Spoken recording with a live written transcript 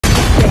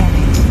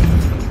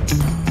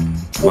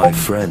That's my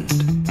friend.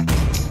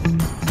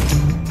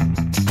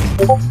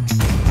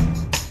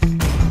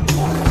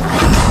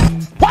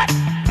 What?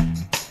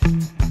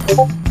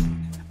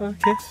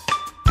 Okay.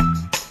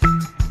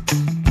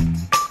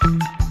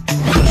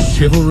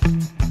 Chivalry.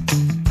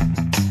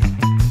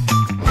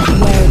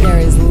 Where there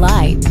is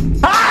light.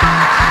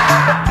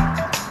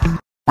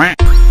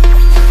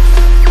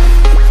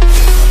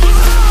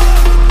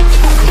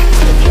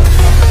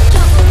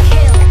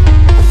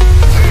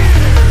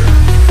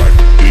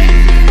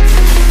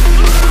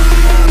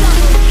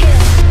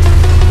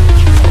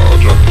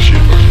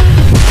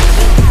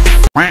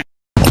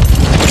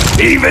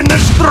 Even the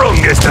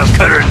strongest of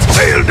currents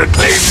fail to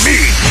claim me!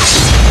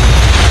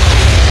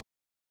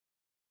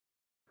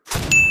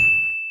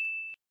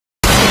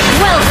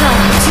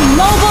 Welcome to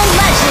Mobile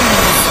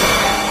Legends!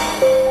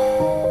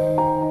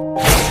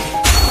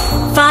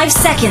 5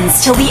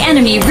 seconds till the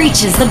enemy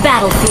reaches the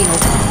battlefield.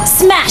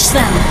 Smash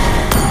them!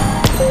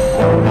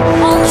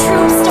 All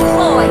troops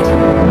deployed!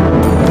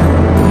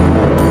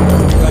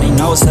 Everybody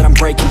knows that I'm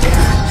breaking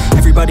down.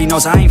 Everybody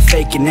knows I ain't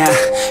faking now.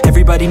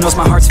 Everybody knows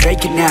my heart's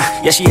vacant now.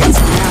 Yeah, she hates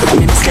me now,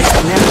 I'm in a state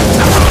now.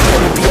 I'm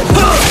gonna be a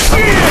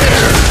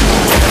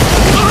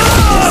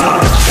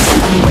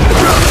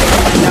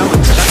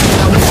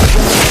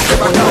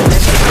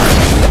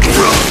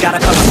gotta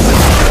come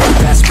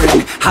best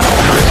friend.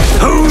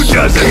 Who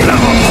doesn't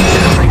love him?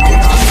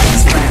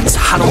 Friends,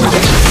 I don't wanna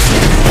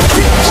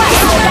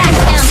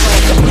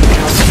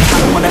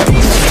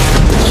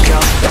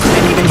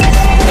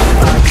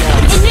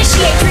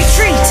Initiate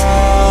retreat!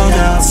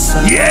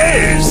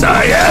 Yes, I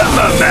am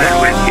a man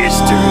with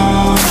history.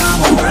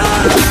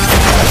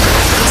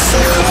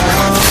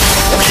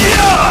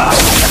 Yeah!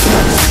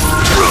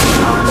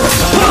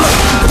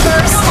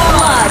 First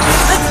blood!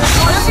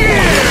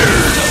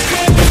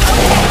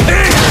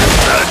 Here's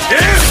the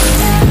tip!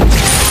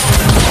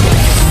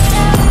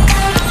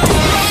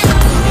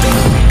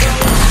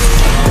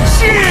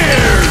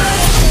 Cheers!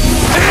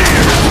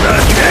 Here's the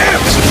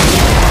tip!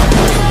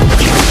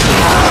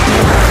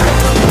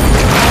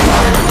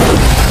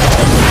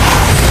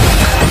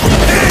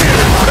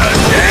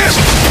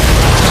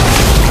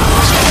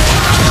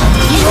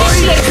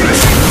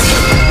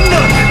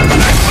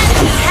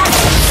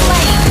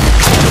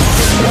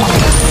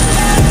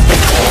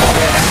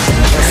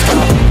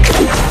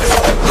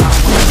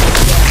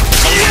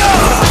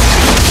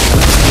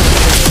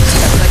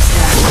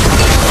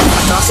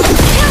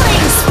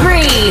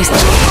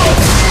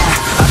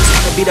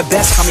 Be the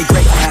best, call me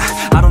great now.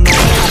 I don't know if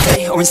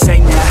I'm or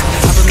insane now.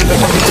 I remember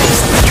when the days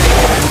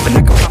but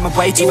I can find my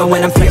way even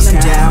when I'm feeling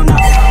down.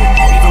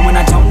 Even when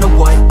I don't know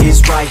what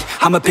is right,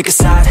 I'ma pick a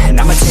side and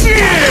I'ma take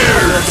it. I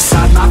will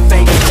decide my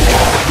fate.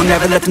 Will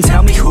never let them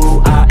tell me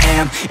who I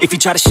am. If you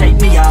try to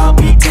shape me, I'll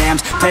be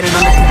damned. Planning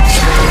on the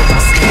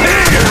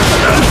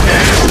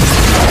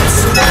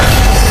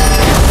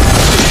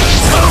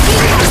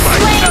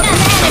Slain an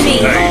enemy!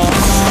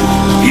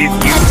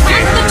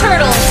 Attack the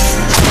turtle!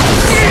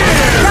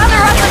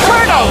 Gather up the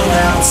turtle!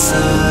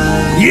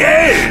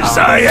 Yes, I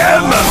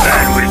am a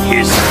man with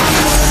history.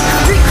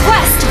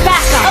 Request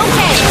backup!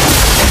 Okay!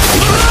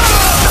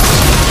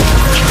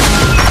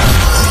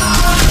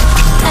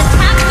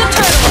 Attack the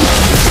turtle!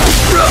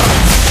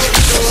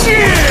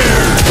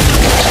 Cheers!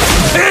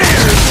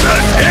 Here's the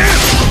tip!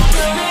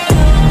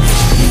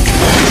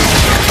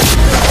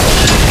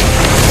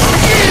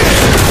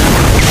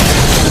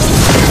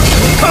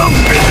 Come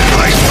visit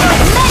my son!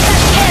 Mega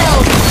kill!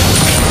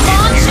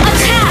 Launch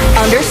attack!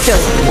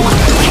 Understood.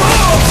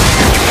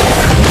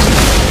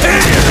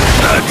 Here's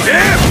the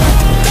tip!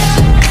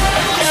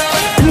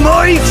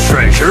 My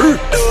treasure?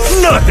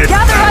 Nothing!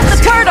 Gather up the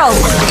turtle!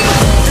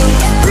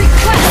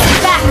 Request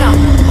backup!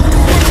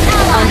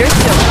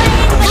 Understood.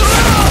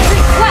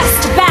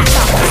 Request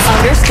backup!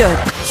 Understood.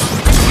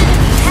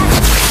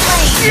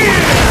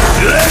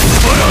 Let's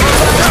put on a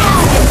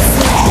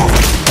show!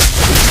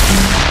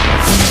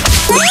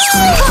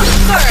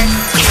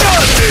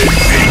 Nothing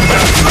beats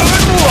a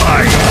good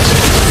wife!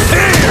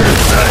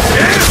 Here's the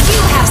tip!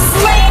 You have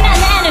slain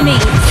an enemy!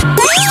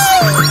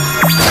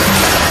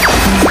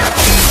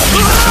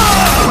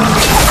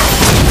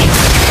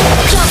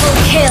 Double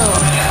kill!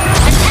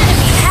 An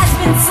enemy has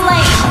been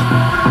slain!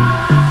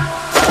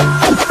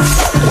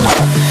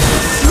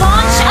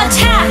 Launch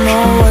attack!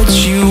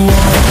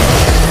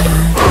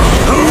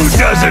 Who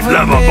doesn't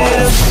love a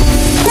ball?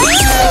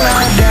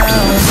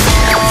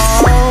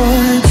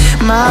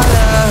 My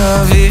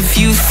love, if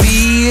you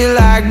feel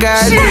like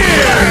I do,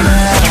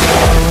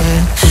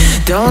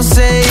 don't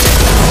say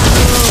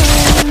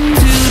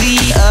to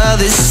the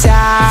other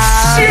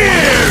side.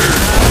 Cheers!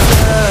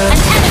 An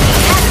enemy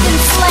has been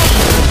slain!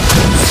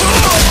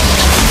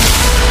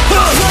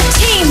 Your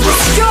team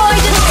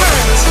destroyed an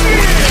hurt!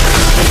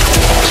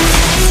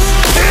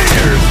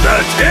 Here's the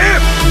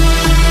tip!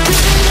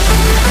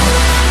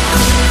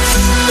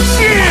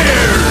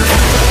 Cheers!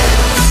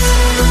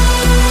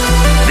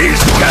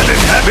 This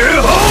cannon have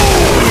your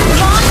hold!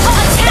 Launch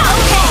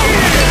attack! Okay!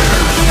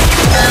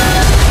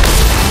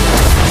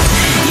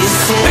 You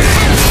say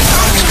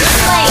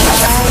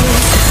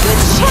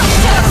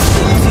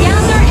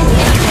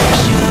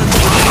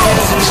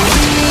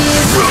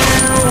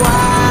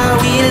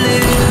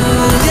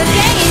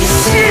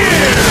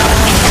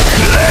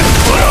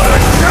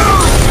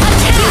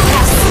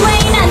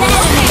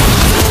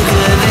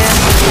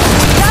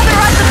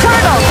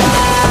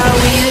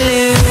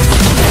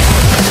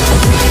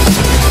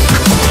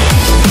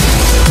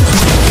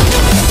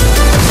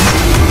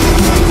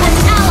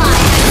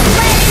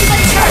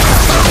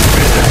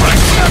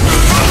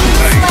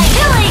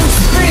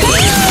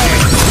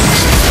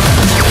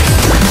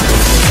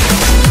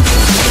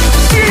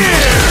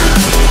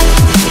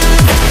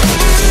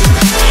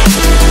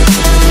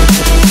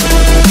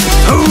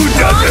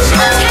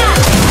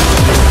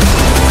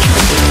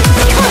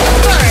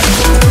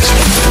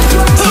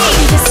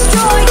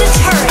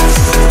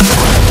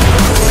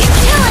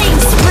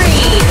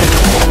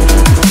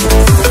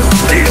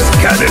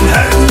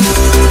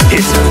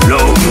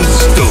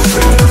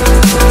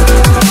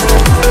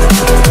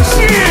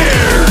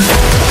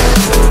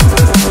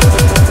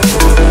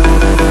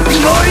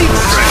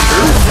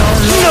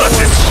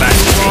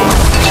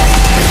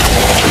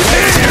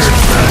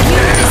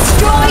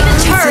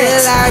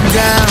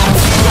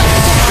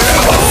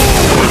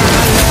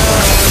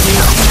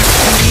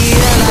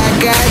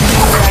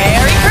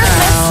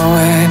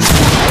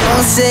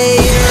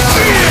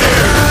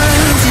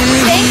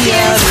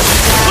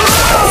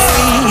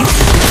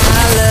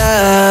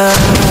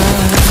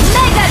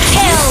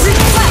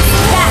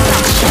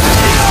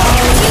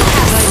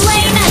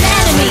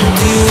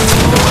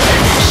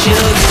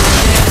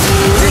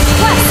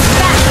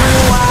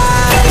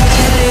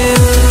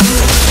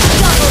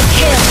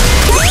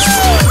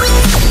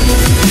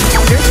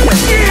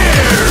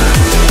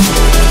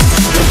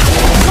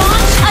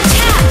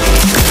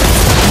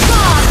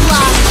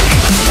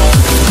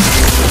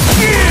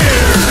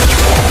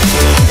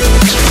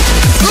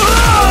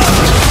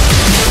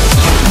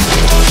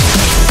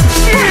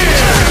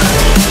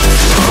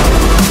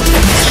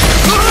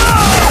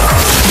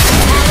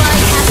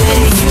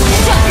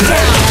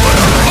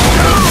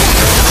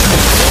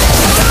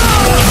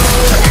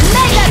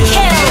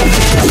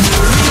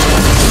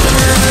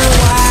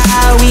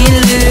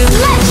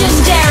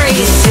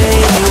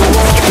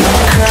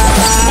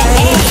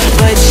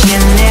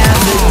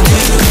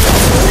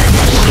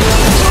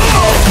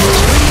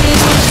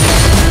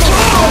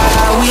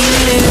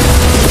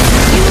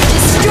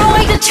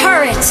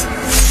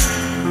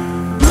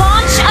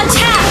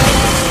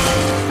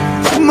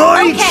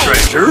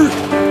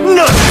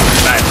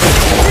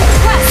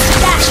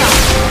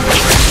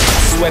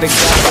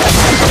swear to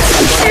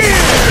God.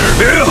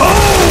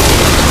 Behold!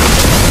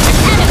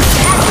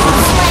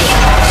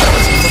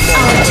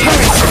 Our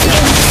turret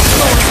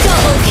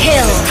double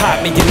kill. Caught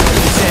me getting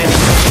represented.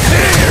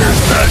 Here's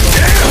the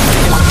deal!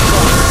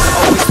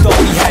 Always thought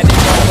we had it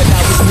all, but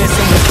I was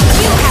missing with the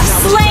You have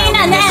slain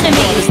an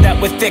enemy. that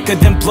were thicker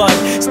than blood.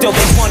 Still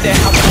they wonder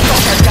how the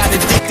fuck I got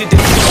addicted to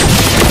drugs.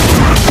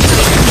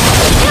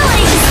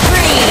 Killing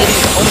spree.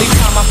 Only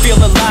time I feel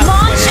alive.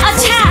 Launch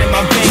attack. In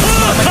my veins,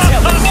 mama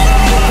telling me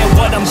look at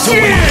what I'm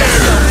doing.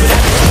 But I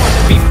just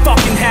wanna be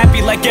fucking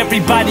happy like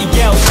everybody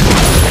else.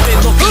 They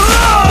looking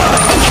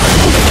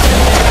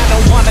I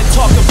don't wanna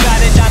talk about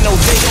it. I know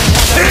they don't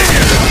wanna.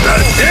 Here's the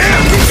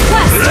deal!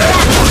 Quest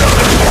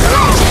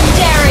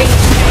legendary.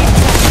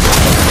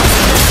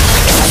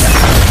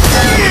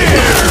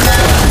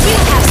 You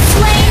have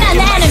slain an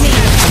enemy.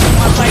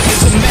 My life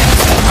is a mess.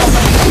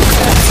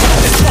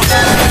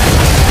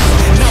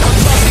 Now I'm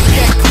about to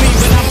get clean,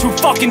 but I'm too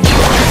fucking.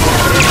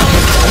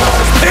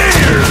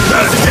 Here's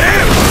the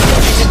deal!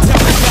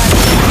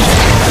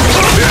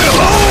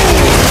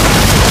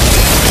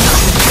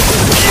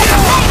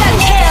 Mega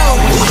kill.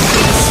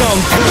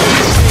 Some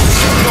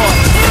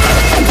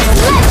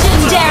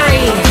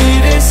Legendary.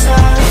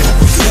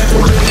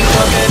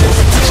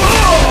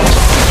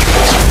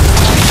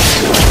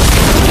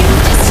 You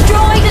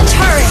destroyed a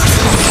turret.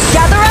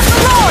 Gather up the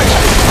Lord.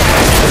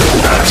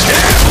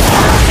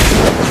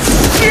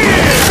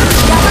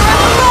 Gather up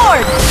the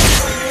Lord.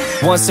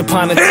 Once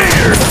upon a time,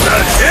 Here's the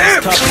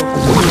deal!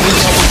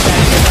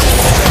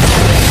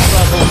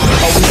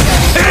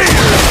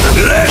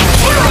 Let's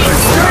put on the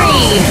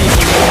Three.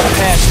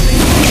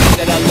 passionate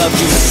that I love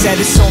you. Said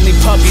it's only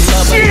puppy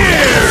love. I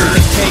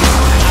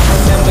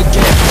remember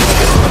getting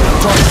when I'm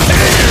drunk.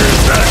 Here's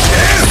the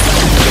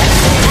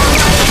deal!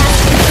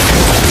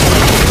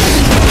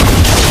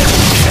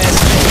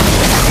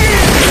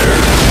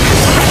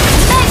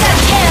 Mega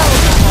kill.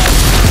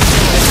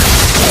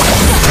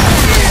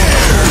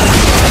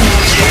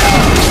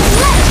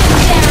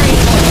 Legendary.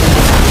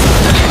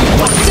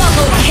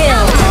 Double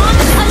kill.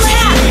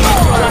 Attack.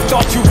 I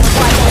thought you were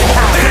right.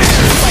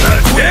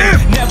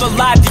 Never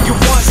lied to you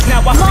once.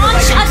 Now I feel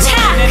Launch like I'm attack.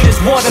 drowning in this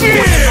water.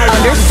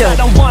 Understood. I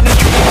don't wanna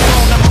be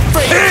alone. I'm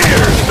afraid.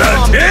 Here's the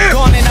I'm deal!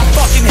 gone and I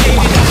fucking hate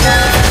it.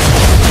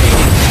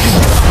 You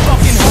broke my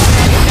fucking heart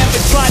and you never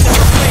tried to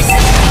replace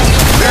it.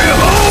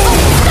 Behold!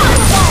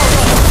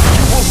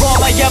 You were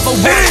all I ever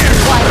wanted.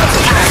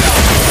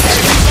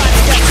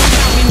 Everybody else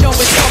around me know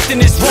it's something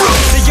is wrong.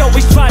 They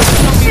always try to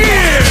tell me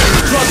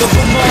struggle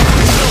for more.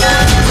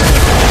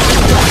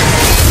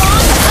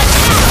 Launch attack.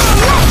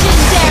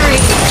 Legendary.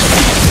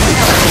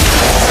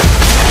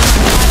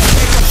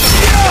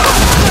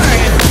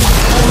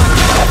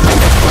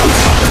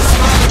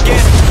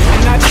 Again,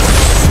 and I just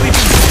sleep.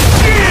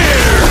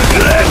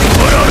 Let's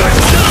put on the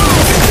show!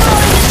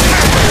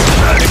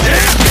 The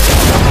deal!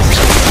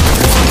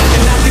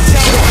 And I can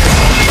tell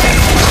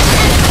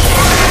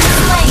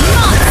Slay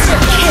monster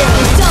kill.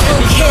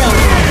 Double kill.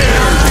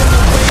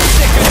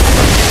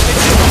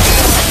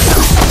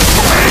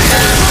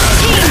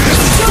 Team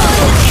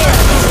double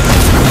kill.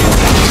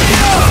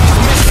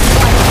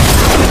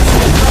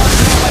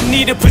 I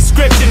need a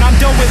prescription. I'm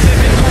done with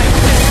living like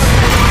this.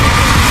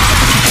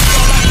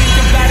 All I think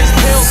about is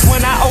pills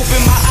when I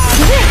open my eyes.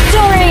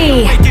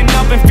 Victory. Waking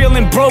up and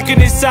feeling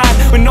broken inside,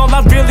 when all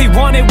I really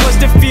wanted was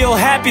to feel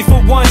happy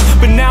for once.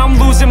 But now I'm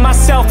losing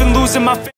myself and losing my